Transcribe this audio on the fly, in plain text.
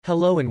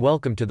Hello and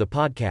welcome to the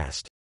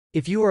podcast.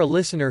 If you are a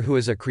listener who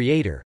is a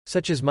creator,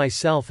 such as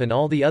myself and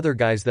all the other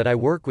guys that I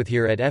work with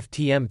here at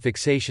FTM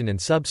Fixation and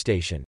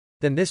Substation,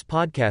 then this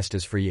podcast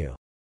is for you.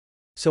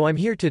 So I'm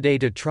here today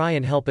to try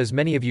and help as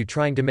many of you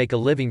trying to make a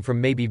living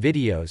from maybe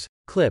videos,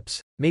 clips,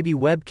 maybe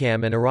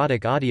webcam and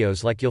erotic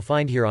audios like you'll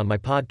find here on my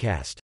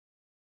podcast.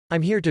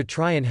 I'm here to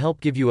try and help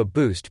give you a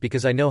boost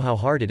because I know how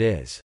hard it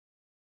is.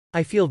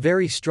 I feel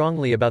very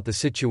strongly about the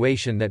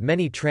situation that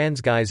many trans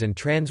guys and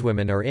trans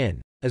women are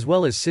in, as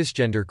well as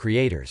cisgender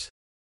creators.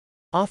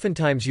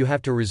 Oftentimes you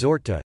have to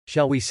resort to,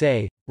 shall we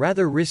say,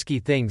 rather risky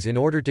things in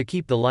order to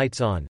keep the lights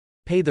on,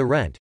 pay the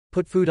rent,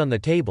 put food on the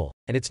table,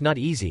 and it's not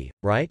easy,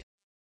 right?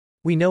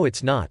 We know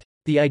it's not.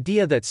 The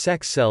idea that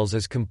sex sells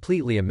is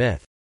completely a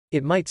myth.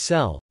 It might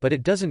sell, but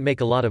it doesn't make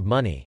a lot of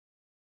money.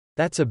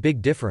 That's a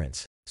big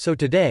difference. So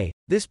today,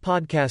 this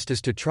podcast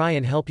is to try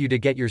and help you to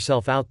get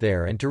yourself out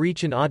there and to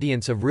reach an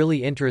audience of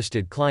really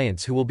interested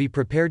clients who will be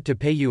prepared to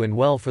pay you and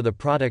well for the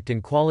product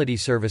and quality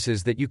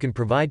services that you can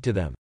provide to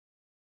them.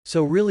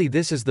 So really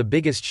this is the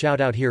biggest shout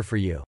out here for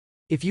you.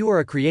 If you are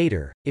a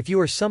creator, if you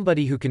are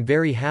somebody who can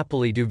very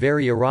happily do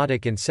very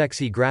erotic and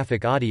sexy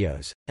graphic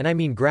audios, and I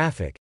mean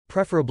graphic,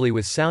 preferably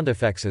with sound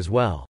effects as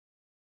well.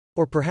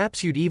 Or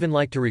perhaps you'd even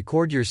like to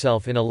record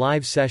yourself in a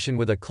live session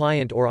with a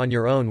client or on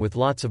your own with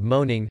lots of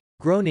moaning,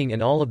 groaning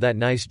and all of that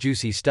nice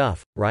juicy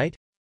stuff, right?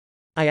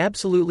 I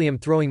absolutely am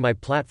throwing my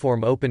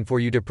platform open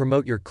for you to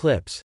promote your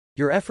clips,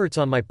 your efforts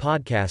on my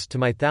podcast to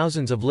my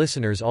thousands of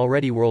listeners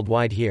already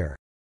worldwide here.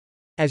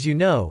 As you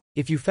know,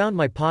 if you found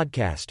my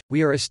podcast,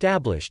 we are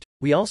established,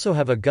 we also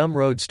have a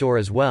Gumroad store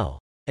as well,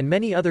 and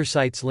many other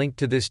sites linked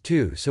to this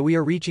too, so we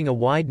are reaching a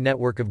wide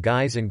network of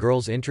guys and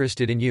girls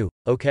interested in you,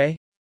 okay?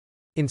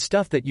 In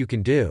stuff that you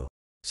can do.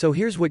 So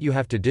here's what you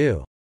have to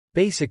do.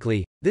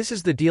 Basically, this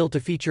is the deal to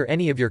feature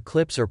any of your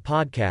clips or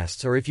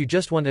podcasts, or if you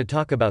just want to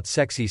talk about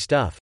sexy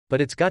stuff, but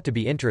it's got to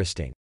be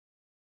interesting.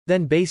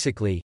 Then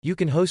basically, you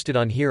can host it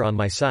on here on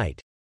my site.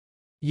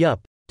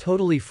 Yup,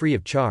 totally free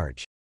of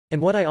charge.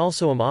 And what I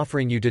also am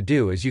offering you to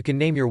do is you can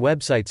name your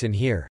websites in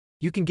here,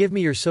 you can give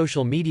me your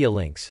social media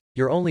links,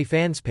 your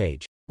OnlyFans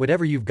page,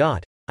 whatever you've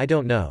got, I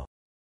don't know.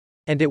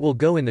 And it will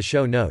go in the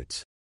show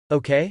notes.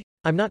 Okay?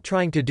 I'm not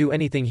trying to do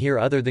anything here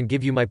other than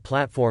give you my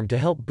platform to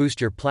help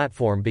boost your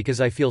platform because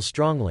I feel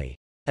strongly,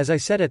 as I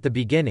said at the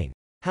beginning,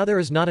 how there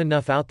is not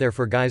enough out there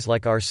for guys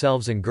like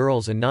ourselves and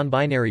girls and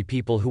non-binary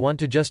people who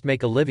want to just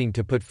make a living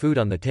to put food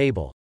on the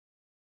table.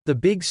 The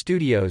big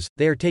studios,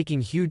 they are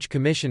taking huge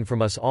commission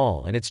from us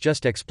all and it's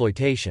just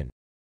exploitation.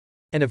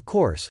 And of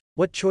course,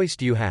 what choice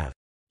do you have?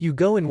 You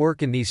go and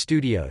work in these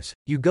studios,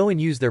 you go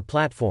and use their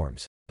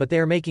platforms, but they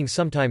are making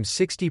sometimes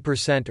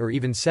 60% or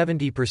even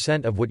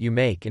 70% of what you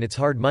make and it's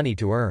hard money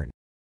to earn.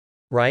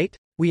 Right?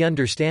 We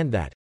understand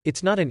that.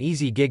 It's not an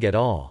easy gig at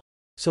all.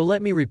 So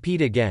let me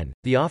repeat again,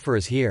 the offer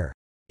is here.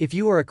 If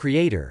you are a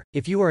creator,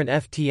 if you are an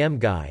FTM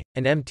guy,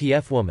 an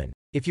MTF woman,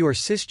 if you are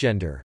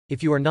cisgender,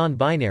 if you are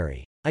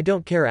non-binary, I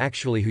don't care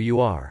actually who you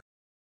are.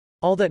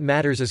 All that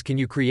matters is can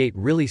you create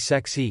really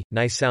sexy,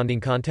 nice sounding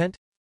content?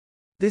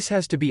 This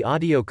has to be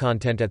audio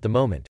content at the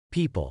moment,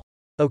 people.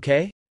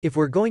 Okay? If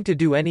we're going to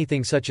do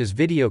anything such as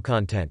video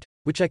content,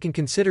 which I can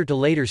consider to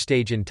later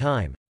stage in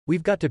time,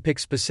 we've got to pick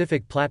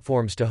specific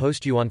platforms to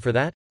host you on for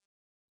that.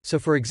 So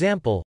for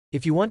example,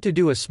 if you want to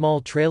do a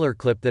small trailer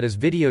clip that is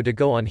video to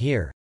go on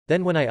here,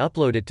 then when I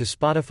upload it to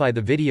Spotify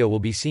the video will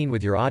be seen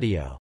with your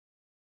audio.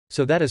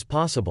 So that is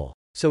possible.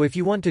 So if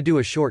you want to do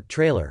a short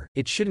trailer,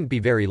 it shouldn't be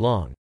very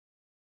long.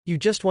 You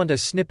just want a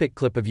snippet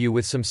clip of you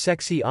with some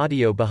sexy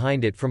audio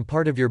behind it from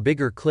part of your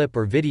bigger clip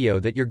or video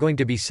that you're going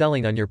to be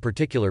selling on your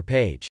particular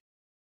page.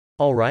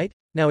 Alright,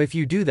 now if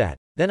you do that,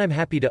 then I'm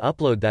happy to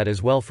upload that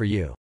as well for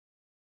you.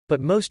 But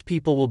most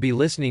people will be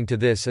listening to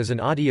this as an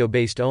audio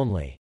based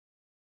only.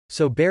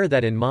 So bear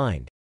that in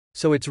mind.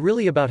 So it's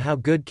really about how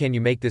good can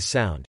you make this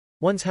sound,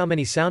 once how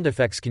many sound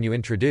effects can you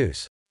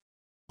introduce.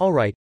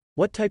 Alright,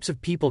 what types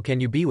of people can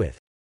you be with?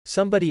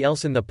 Somebody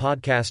else in the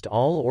podcast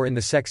all or in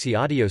the sexy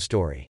audio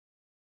story?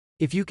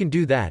 If you can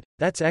do that,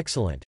 that's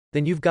excellent,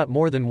 then you've got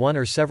more than one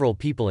or several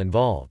people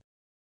involved.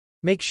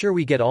 Make sure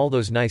we get all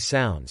those nice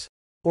sounds.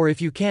 Or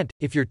if you can't,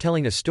 if you're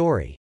telling a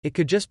story, it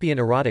could just be an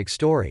erotic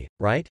story,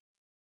 right?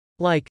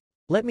 Like,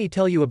 let me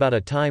tell you about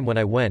a time when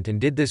I went and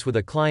did this with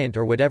a client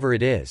or whatever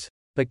it is,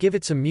 but give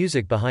it some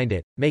music behind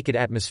it, make it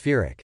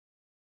atmospheric.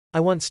 I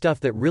want stuff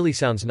that really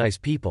sounds nice,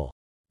 people.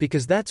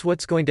 Because that's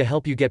what's going to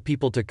help you get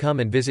people to come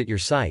and visit your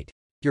site,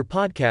 your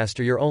podcast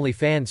or your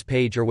OnlyFans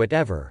page or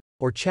whatever,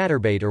 or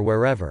Chaturbate or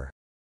wherever.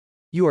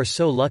 You are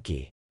so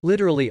lucky.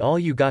 Literally all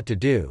you got to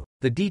do,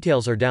 the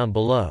details are down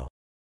below.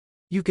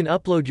 You can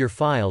upload your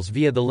files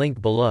via the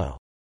link below.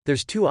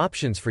 There's two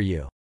options for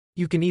you.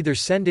 You can either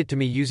send it to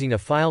me using a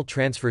file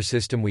transfer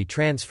system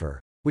WeTransfer,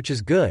 which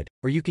is good,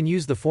 or you can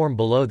use the form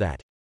below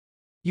that.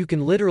 You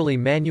can literally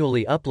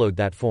manually upload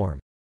that form.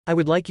 I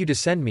would like you to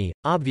send me,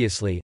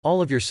 obviously,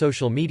 all of your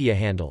social media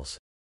handles.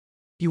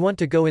 You want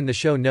to go in the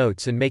show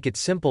notes and make it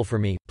simple for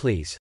me,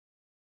 please.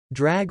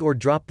 Drag or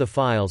drop the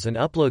files and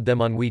upload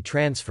them on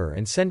WeTransfer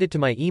and send it to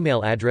my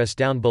email address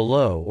down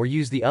below, or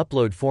use the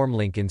upload form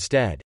link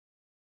instead.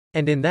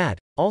 And in that,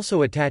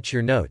 also attach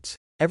your notes,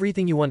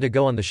 everything you want to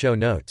go on the show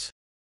notes.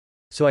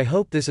 So I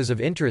hope this is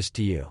of interest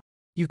to you.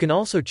 You can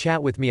also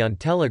chat with me on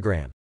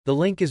Telegram, the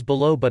link is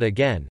below, but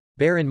again,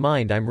 bear in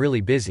mind I'm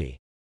really busy.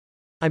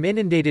 I'm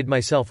inundated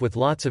myself with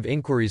lots of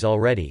inquiries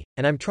already,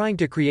 and I'm trying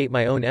to create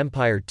my own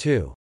empire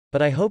too,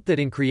 but I hope that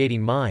in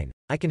creating mine,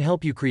 I can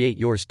help you create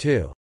yours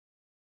too.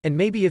 And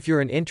maybe if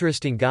you're an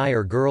interesting guy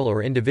or girl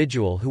or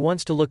individual who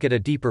wants to look at a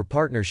deeper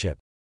partnership,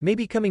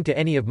 maybe coming to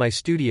any of my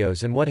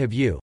studios and what have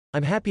you,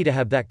 I'm happy to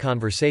have that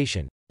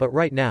conversation, but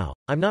right now,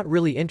 I'm not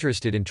really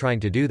interested in trying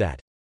to do that.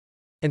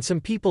 And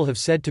some people have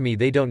said to me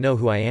they don't know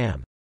who I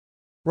am.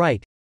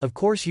 Right, of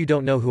course you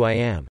don't know who I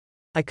am.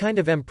 I kind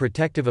of am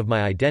protective of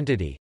my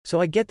identity,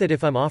 so I get that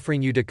if I'm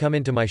offering you to come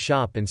into my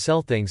shop and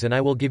sell things and I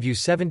will give you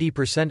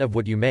 70% of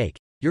what you make,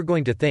 you're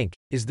going to think,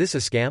 is this a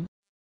scam?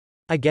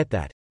 I get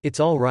that. It's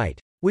all right.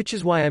 Which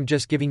is why I'm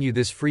just giving you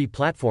this free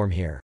platform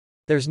here.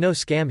 There's no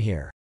scam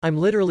here. I'm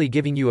literally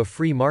giving you a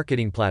free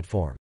marketing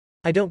platform.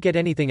 I don't get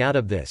anything out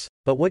of this,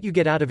 but what you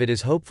get out of it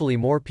is hopefully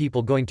more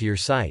people going to your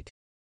site.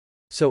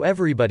 So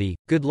everybody,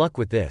 good luck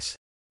with this.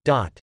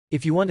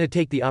 If you want to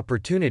take the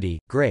opportunity,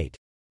 great.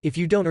 If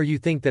you don't, or you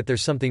think that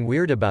there's something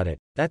weird about it,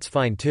 that's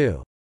fine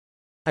too.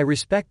 I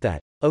respect that,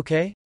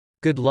 okay?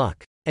 Good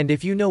luck. And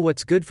if you know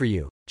what's good for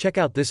you, check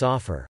out this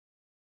offer.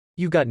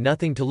 You got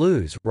nothing to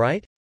lose,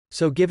 right?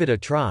 So give it a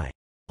try.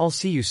 I'll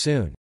see you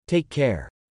soon. Take care.